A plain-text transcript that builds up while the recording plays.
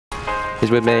He's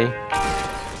with me. Yeah,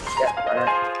 I know.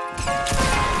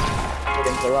 Hit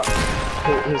him for a lot.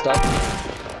 He's dead.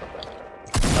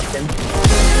 Knocked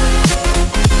him.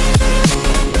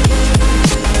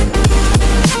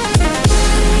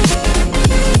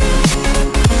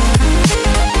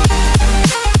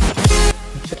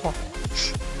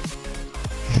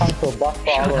 Time for a buff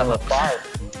ball or five.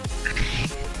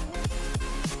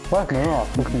 Where's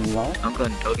Mirror? I'm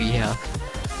going doggy here.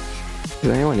 Is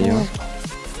anyone here?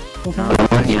 No,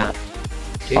 I'm here.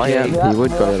 Oh yeah, he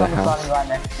would go to the house. Right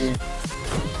next to you.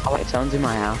 Oh wait, someone's in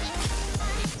my house.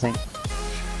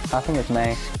 I think it's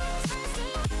me.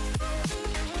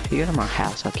 If you go to my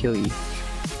house, I'll kill you.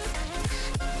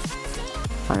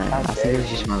 I know, I think it was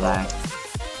just my lag.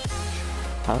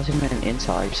 I was even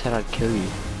inside, I just said I'd kill you.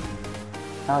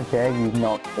 How dare you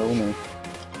not kill me?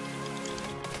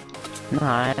 No,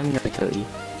 I am gonna kill you.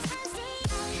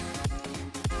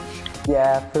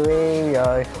 Yeah, free,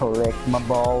 I lick my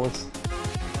balls.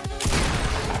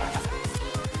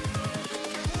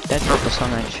 That dropped a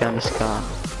song I found the scar.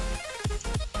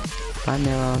 Bye,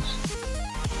 Meros.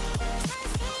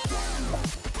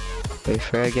 Wait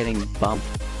for her getting bumped.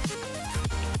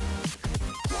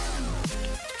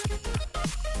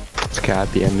 It's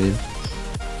cat the ending.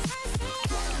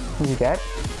 You dead?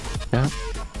 Yeah.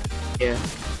 Yeah.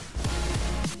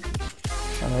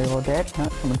 Are they all dead? No,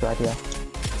 someone's right here.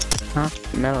 Huh?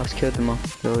 Melos killed them all.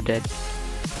 They're all dead.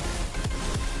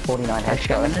 49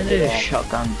 Actually, I'm gonna do a headshots.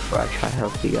 shotgun before I try to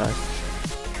help you guys.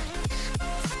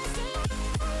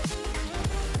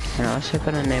 And I also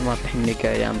gonna need my ping to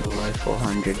go down below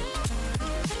 400.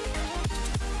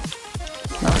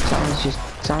 No,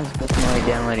 someone's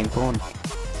definitely downloading porn.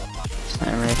 It's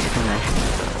not really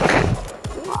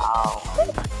explanation. Wow.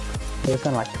 There's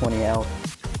been like 20 L.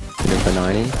 Number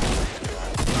 90.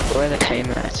 Where are the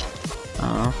teammates?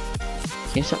 Oh.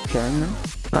 Can you stop killing them?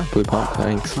 Ah, blue pump,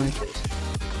 thanks.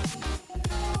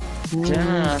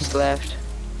 Just left.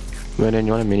 Vernon,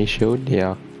 you want a mini shield?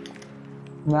 Yeah.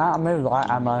 Nah, I'm moving light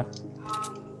ammo.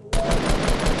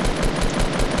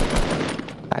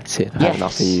 That's it, I Yes. have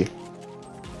enough of you.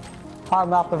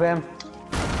 I'm up of him.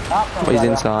 Oh, he's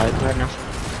inside. Fair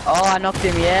enough. Oh, I knocked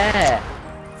him, yeah!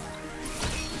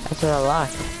 That's what I like.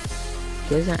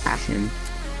 He doesn't ask him.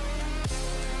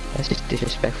 That's just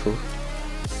disrespectful.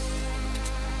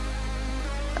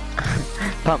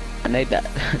 Pump, I need that.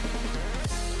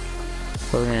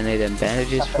 We're gonna need them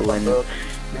bandages for when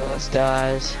Mills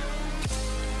dies.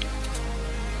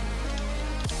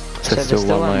 So there's still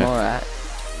still one one left. more, right?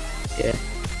 Yeah.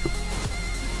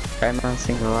 Great minds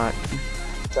think alike.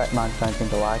 Great minds don't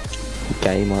think alike.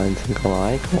 Gay minds think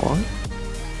alike, what?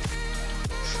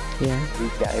 Yeah.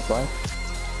 You gay, bro.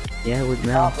 Yeah, with Oh,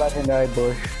 Mel. legendary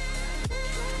bush.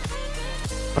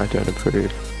 I don't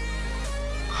approve.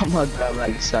 Oh my god,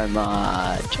 like so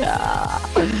much.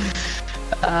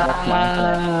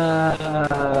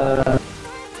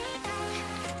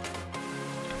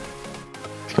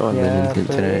 It's got a Vernon's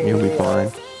internet and you'll be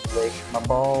fine. Lick my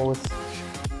balls.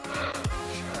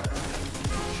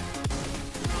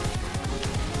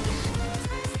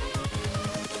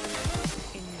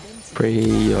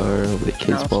 Free or the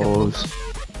kids' balls.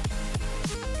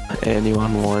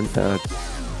 Anyone want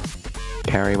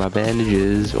carry my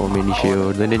bandages or mini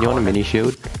shield? Lyndon, you want a mini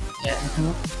shield? Yeah,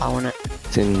 I want it.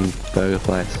 It's in Burger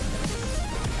Place.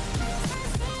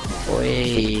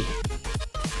 Oi.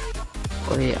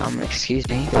 Oi, excuse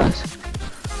me, guys.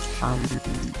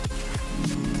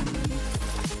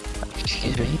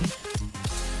 Excuse me.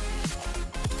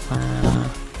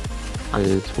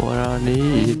 It's what I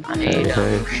need. I need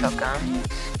Hey, a shotgun.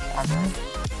 I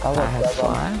I have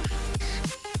 5.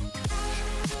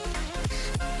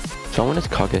 Someone has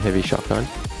cock a heavy shotgun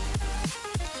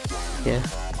Yeah.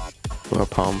 or a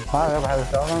pump. I ever had a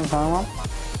shotgun, someone?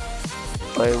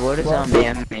 Wait, what is the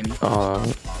M mean? Oh,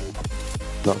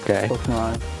 not gay. Look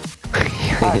mine.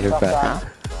 Yeah, but Huh?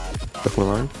 look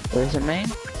Malone. What does it mean?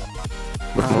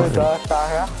 Look Blue Malone. burst out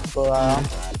here. Blue arrow.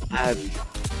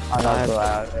 I know blue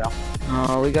arrow, yeah.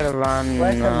 Oh, we gotta run.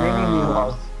 Where's the mini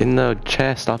was? In the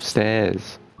chest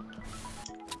upstairs.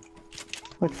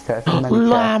 Which test?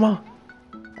 Llama!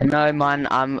 No, man,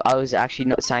 I was actually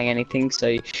not saying anything,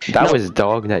 so... That No. was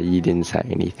dog that you didn't say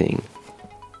anything.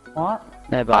 What?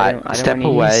 No, but I don't Step want you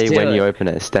away to when steal you it. open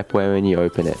it. Step away when you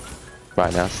open it.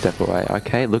 Right now, step away.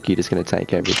 Okay, look, you're just gonna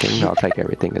take everything. I'll take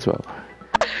everything as well.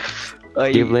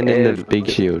 Oi, Give Lyndon the big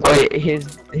shield. Wait, here's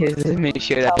the mini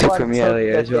shield I took from you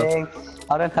earlier as well.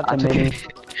 I don't have I the took mini. it.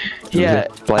 Yeah,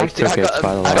 Blake actually, took it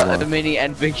by the I got llama. the mini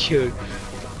and big shield.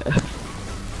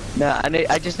 No,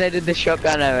 I just needed the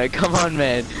shotgun ammo. Come on,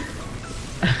 man.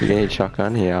 You need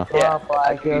shotgun here. Yeah, Oh,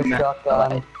 I get a no,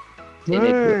 shotgun.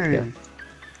 Yeah.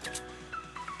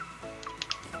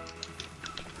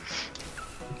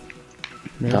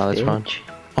 No, let's run.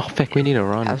 Oh, fuck, we need to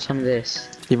run. Have some of this.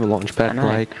 You have a launch pad,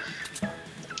 Blake?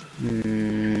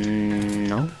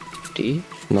 No. Do you?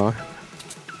 No.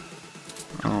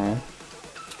 Oh.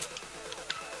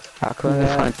 How come we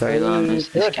find 3 llamas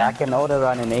this Look, I can order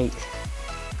run and eat.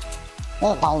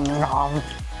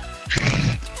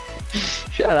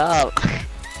 Shut up.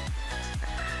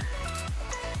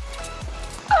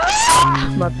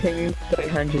 My ping is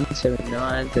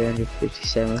 379,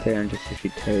 357,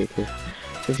 352,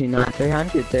 59,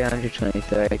 300,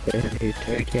 323, 302,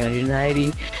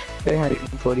 380,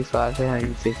 345,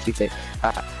 353.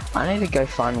 I need to go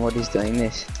find what is doing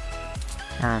this.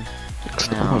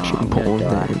 Stop watching porn,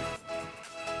 man.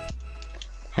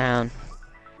 Hound.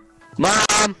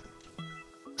 Mom!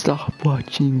 Stop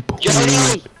watching porn.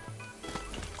 Jody!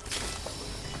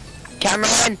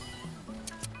 Cameron!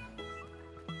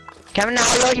 Cameron,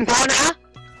 are you watching porn now?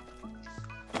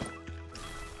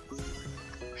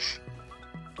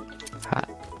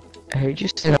 Who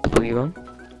just set up a boogie one?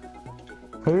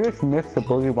 Who just missed the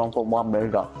boogie one for 1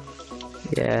 meter?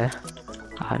 Yeah.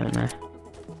 I don't know.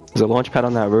 There's a launch pad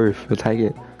on that roof. We'll take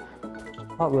it.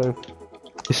 What roof?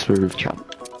 This roof. Do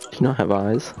you not have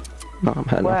eyes? No, I'm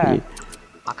had enough of you.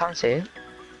 I can't see it.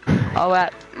 Oh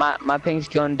wait, my ping's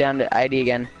gone down to 80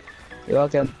 again. You're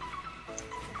welcome.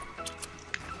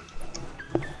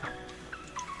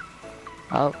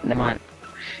 Oh, never mind.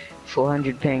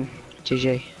 400 ping.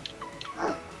 GG.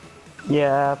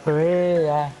 Yeah,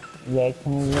 yeah. Yeah,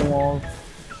 can you walk?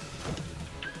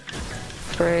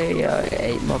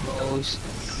 8 more balls.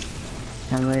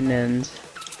 And linens.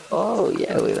 Oh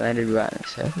yeah, we landed right in a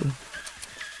circle.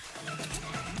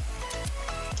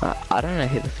 I don't know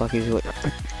who the fuck is what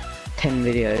 10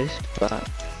 videos, but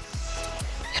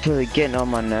it's really getting on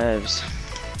my nerves.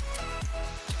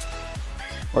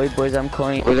 Oi boys, I'm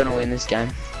calling it. We're gonna win this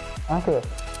game. Okay.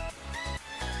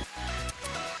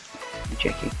 I'm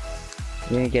checking.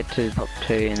 We're gonna get to the top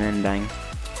 2 and then bang.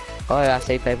 Oh, I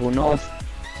see people north.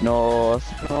 North,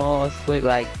 Loot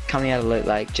Lake, coming out of Loot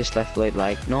Lake, just left Loot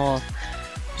Lake, north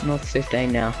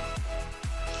 15 now.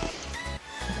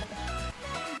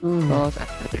 North,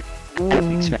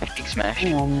 big smash, big smash.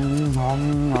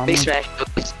 Big smash,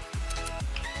 boys.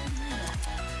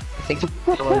 I think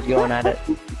someone's going at it.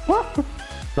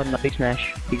 But no, big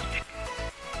smash,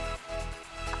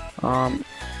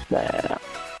 there.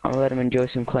 I'll let him enjoy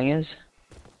some clingers.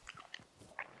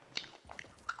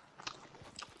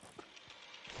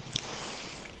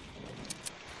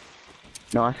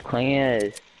 Nice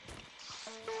clingers.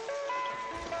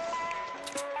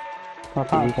 I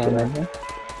can't see anything.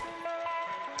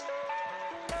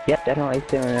 Yep, definitely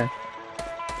still in there.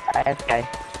 AFK.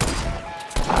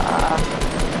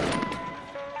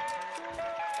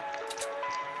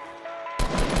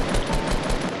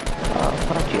 Oh,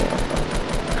 fuck you.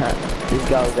 This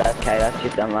guy was AFK, that's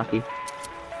just unlucky.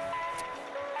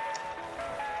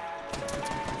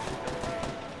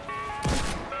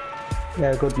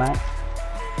 Yeah, good match.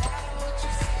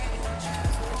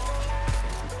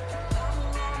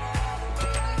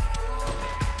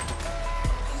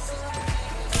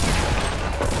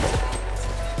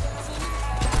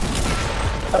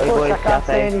 Hey boys, I can't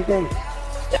say anything.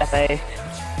 Cafe.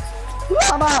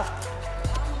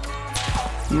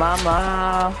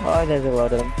 Mama! Oh, there's a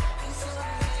lot of them.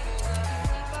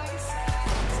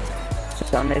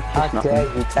 Some is just How nothing. dare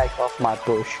you take off my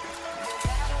bush?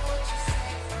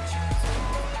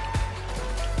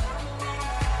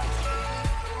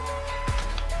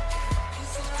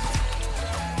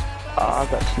 Oh, I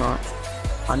got sniped.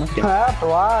 I knocked him.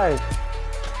 Why?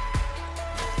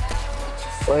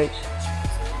 Wait.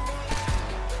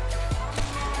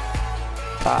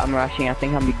 I'm rushing, I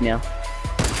think I'm big now.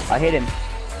 I hit him.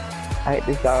 I hit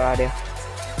this guy right here.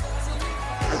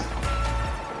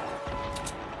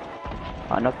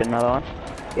 I knocked another one.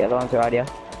 The other one's right here.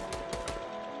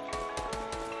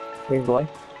 Here's boy.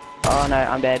 Oh no,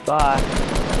 I'm dead. Bye.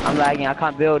 I'm lagging, I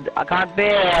can't build. I can't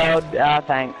build! Ah,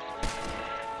 thanks.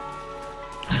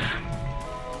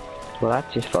 Well,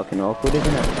 that's just fucking awkward,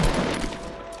 isn't it?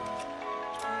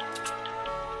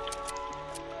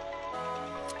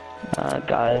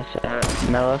 Guys,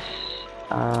 Melis,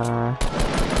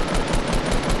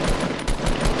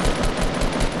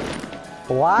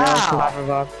 Wow! Melis,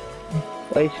 revive.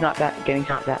 Oh, he's sniped that, getting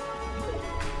sniped that.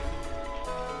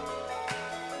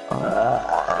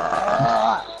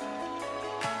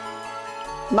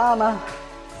 Mama!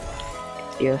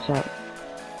 Yeah, what's up?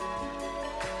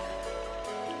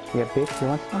 Yeah, bitch, you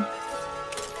want some?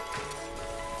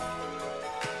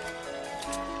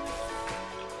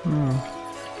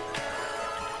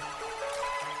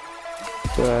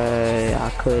 Bro, I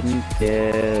couldn't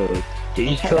do. Did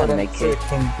you try to make it?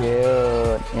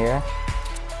 Dude, yeah.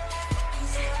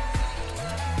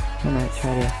 Oh no,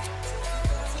 try to.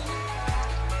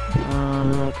 I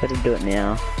couldn't do it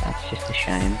now. That's just a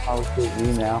shame. I'll do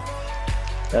email.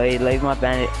 Oh, you leave my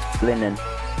bandage, Lyndon.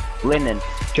 Lyndon,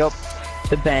 drop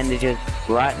the bandages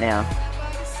right now.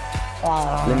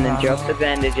 Lyndon, drop the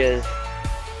bandages.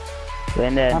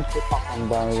 Lyndon. I'm still fucking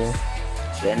bandages.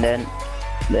 Lyndon.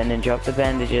 Lyndon, drop the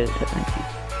bandages. Thank you.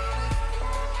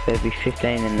 There'll be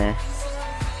 15 in there.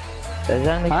 There's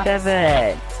only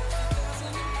 7.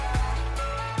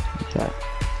 What's that?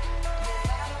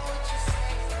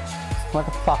 What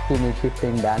the fuck do you need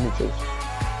 15 bandages?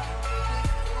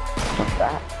 Not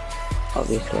that.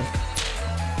 Obviously.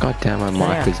 God damn, my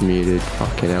mic was muted.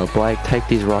 Fucking hell. Blake, take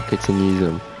these rockets and use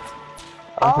them.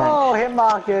 Oh, hit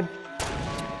market.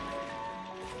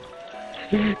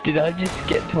 Did I just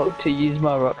get told to use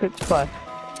my rockets by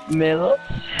Miller?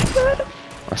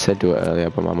 I said do it earlier,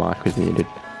 but my mic was muted.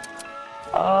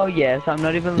 Oh yes, I'm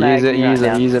not even Use lagging it, right use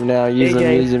now. them, use them now, use them,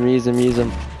 DJ. use them, use them, use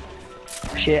them.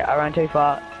 Shit, I ran too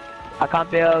far. I can't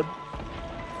build.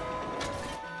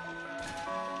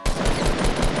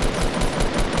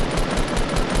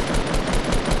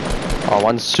 Oh,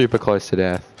 one's super close to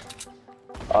death.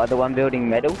 Oh, the one building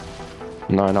metal?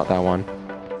 No, not that one.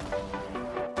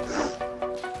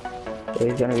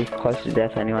 He's gonna be close to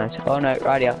death anyways. Oh no,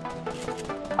 right here.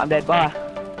 I'm dead, bye.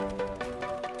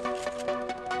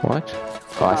 What?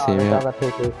 Oh, I see him here.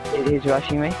 He's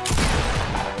rushing me.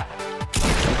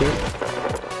 Thank you.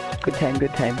 Good time,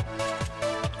 good time. I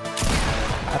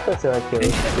thought so, actually.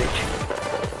 Finish that bitch.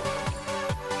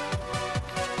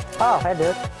 Oh, hey,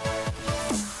 dude.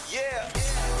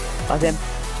 Oh, them.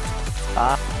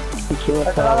 Ah, he killed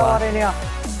There's it. another one in here.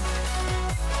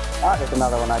 Oh, there's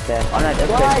another one right there. Oh no,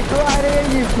 that's Right, good. right here,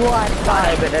 you blind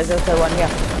No, but there's also one here.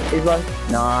 He's low.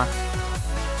 Nah.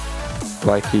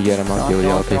 Blake, you get him, I'll kill the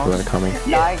other people that are coming.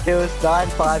 9 kills,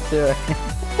 952.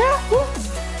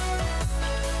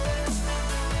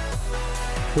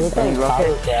 You're Any getting rockets?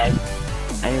 covered, guys.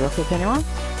 Any rockets, anyone?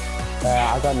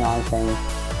 I got 19.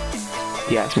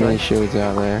 Yeah, Too many shields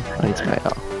out there. I need some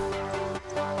AR.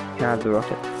 Can I have the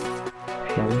rocket?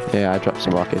 Yeah, I dropped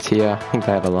some rockets here. I think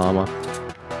they have a llama.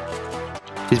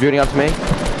 He's building up to me. He's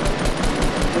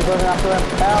going after him.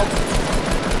 Help!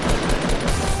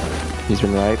 He's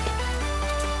been raped.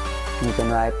 You can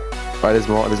right. Right, there's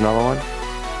more. There's another one.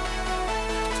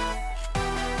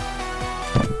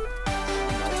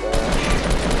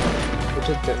 You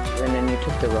took the, and then you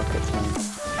took the rockets, man.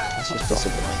 That's just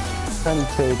possible.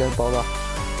 22, don't bother.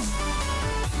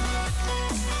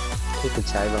 He could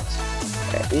save us.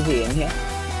 Is he in here?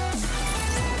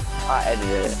 I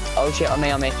edited it. Oh shit, on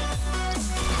me, on me.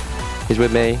 He's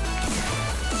with me.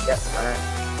 Yep, I know.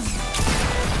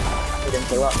 Hit him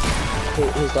through up.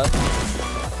 He's low.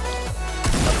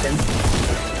 Knocked him.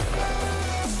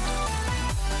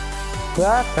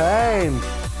 That time!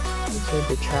 He killed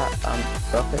the trap,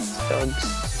 rockets, dogs.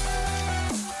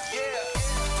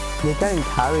 You're getting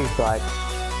carried, like.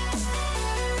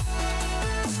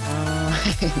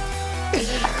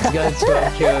 He's got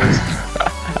 12 kills.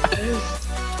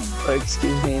 Oh,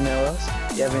 excuse me, no else?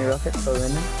 Do you have any rockets for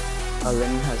Lyndon? Oh,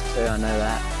 Lyndon has 2, I know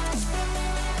that.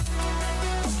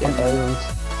 And Owens.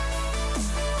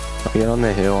 I'll get on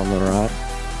the hill on the right.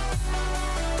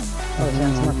 Oh,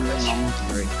 that's not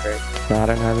good. No, I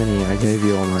don't have any. I gave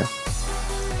you all my.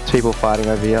 There's people fighting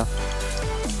over here.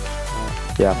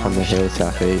 Yeah, up on the hill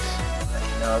southeast.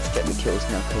 No, let's get the kills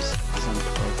now, because I'm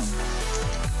close.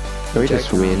 Can we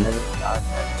just win? I'd never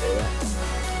do that.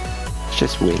 Let's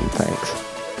just win, thanks.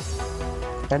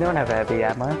 Anyone have heavy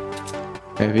ammo?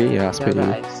 Heavy? Yeah, I'll spit you.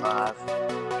 85.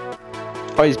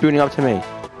 Oh, he's building up to me.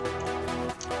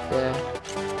 Yeah.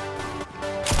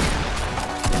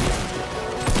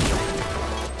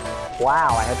 Wow,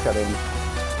 I headshot him.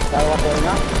 Is that what going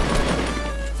up?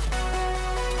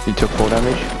 You took 4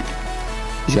 damage?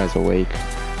 These guys are weak.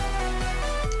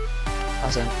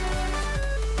 Awesome.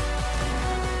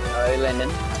 Oh, Lyndon.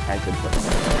 Okay, good.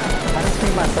 I just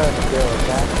need my first kill,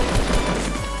 okay?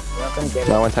 You're not gonna get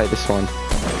No it. one take this one.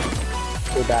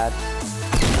 Too bad.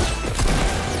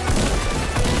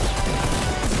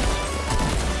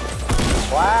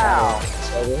 Wow!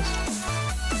 So this.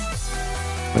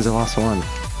 Where's the last one?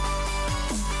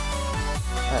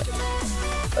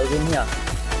 I was in here.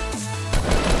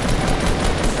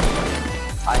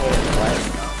 I hit him twice.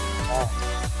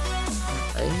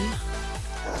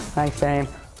 Thanks, Sam.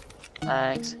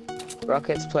 Thanks.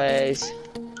 Rockets, please.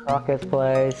 Rockets,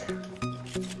 please.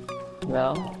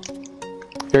 Well.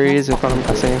 There he is in front of me.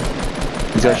 I see him.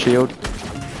 He's got a shield.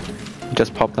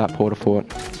 Just pop that porta fort.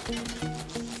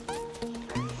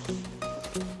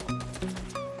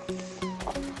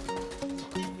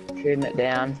 Shooting it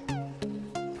down.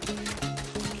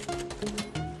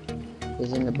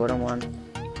 He's in the bottom one.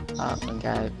 Oh,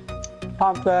 okay.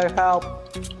 Pump there, help.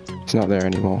 He's not there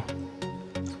anymore.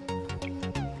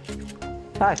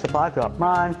 Hey, supply drop,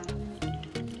 run.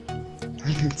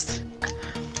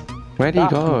 Where do you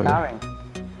go? Carrying.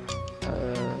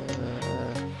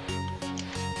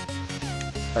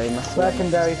 Oh, he must have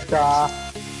Legendary star.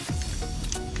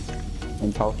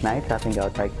 Impulse mates, I think I'll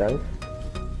take those.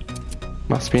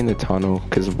 Must be in the tunnel,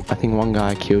 because I think one guy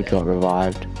I killed got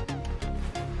revived.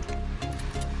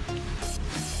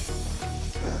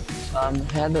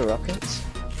 how are the rockets?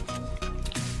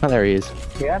 Oh, there he is.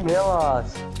 Yeah,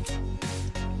 realize.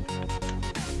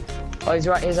 Oh, he's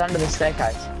right, he's under the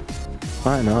staircase.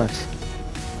 Oh, nice.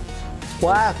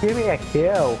 Wow, give me a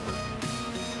kill.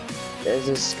 There's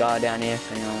a scar down here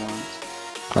if anyone wants.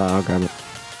 Oh, I'll grab it.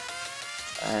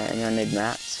 Anyone need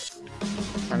mats?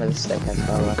 Under the staircase,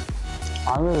 by the way.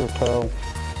 I'm really cool.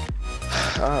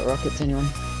 Alright, rockets, anyone?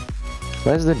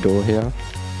 Where's the door here?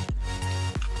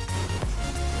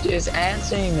 Just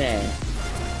answer me, man.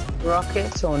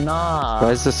 Rockets or not?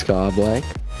 Where's the scar, Blake?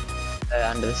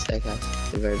 Under the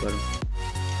staircase, the very bottom.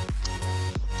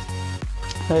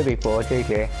 Maybe 4,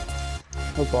 GG.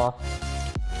 Good boss.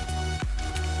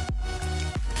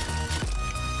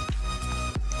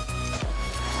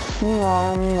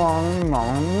 Nom, nom,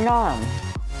 nom, nom.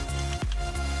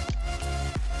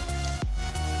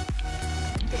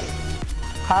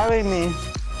 Carry me.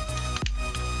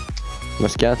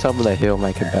 Let's get on top of the hill,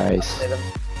 make a base.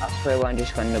 I swear one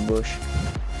just went in the bush.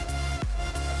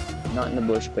 Not in the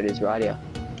bush, but he's right here.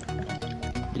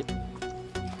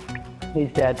 He's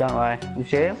dead, don't worry. You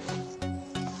see him?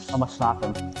 I'm gonna snipe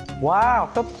him. Wow,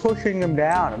 stop pushing him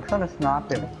down. I'm trying to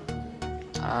snipe him.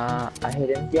 I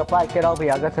hit him. Yo, Blake, get over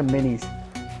here. I got some minis.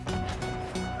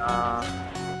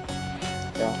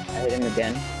 Yeah, I hit him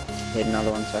again. Hit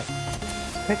another one, sorry.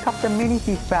 Pick up the minis,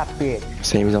 you fat bitch.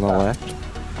 See him, he's on the left.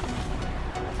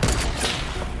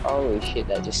 Holy shit,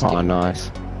 that just Oh,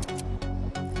 nice.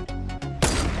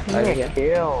 Over Yeah, here.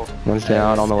 kill. One's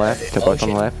down on the left. They're both on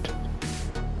the left.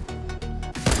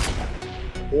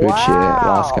 Good Wow. shit,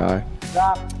 last guy.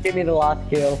 Nah, give me the last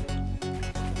kill.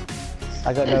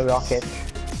 I got no rocket.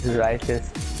 This is racist.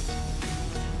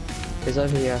 He's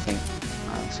over here, I think.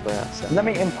 I swear. So. Let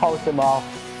me impulse him off.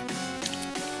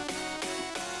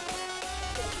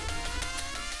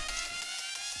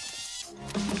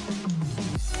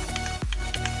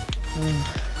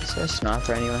 Is there a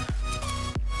sniper anywhere?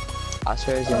 I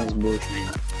swear he's in this bush.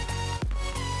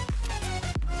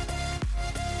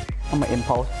 I'm gonna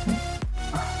impulse.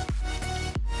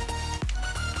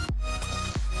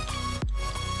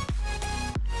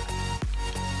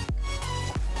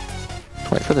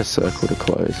 Wait for the circle to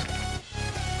close.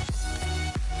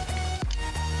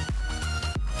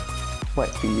 Wait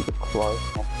for you to close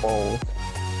my balls.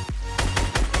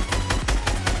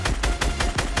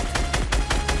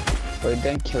 Wait,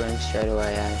 don't kill him straight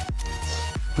away, eh?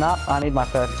 Nope, I need my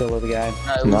first kill of the game.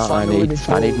 No, No, we'll find all the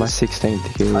I need my balls.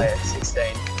 16th kill. Oh yeah, 16.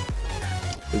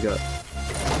 We got.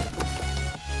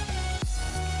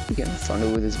 You're getting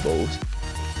fondled with his balls.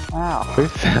 Wow, Who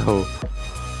fell?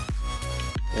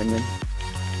 Lemon.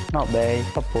 not me.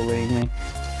 Stop bullying me.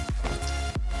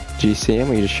 Do you see him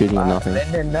or are you just shooting at nothing?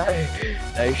 Brendan, no.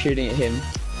 No, you're shooting at him.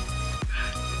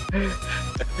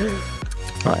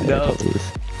 Right, No. no.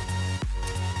 Is.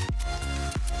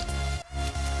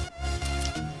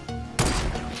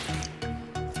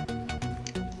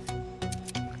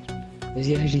 Is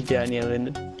he actually down here,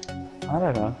 Lyndon? I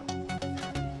don't know.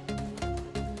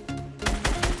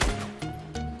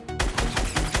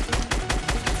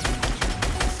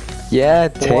 Yeah,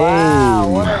 team! Wow,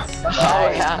 what a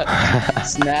Oh, yeah.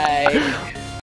 Snake.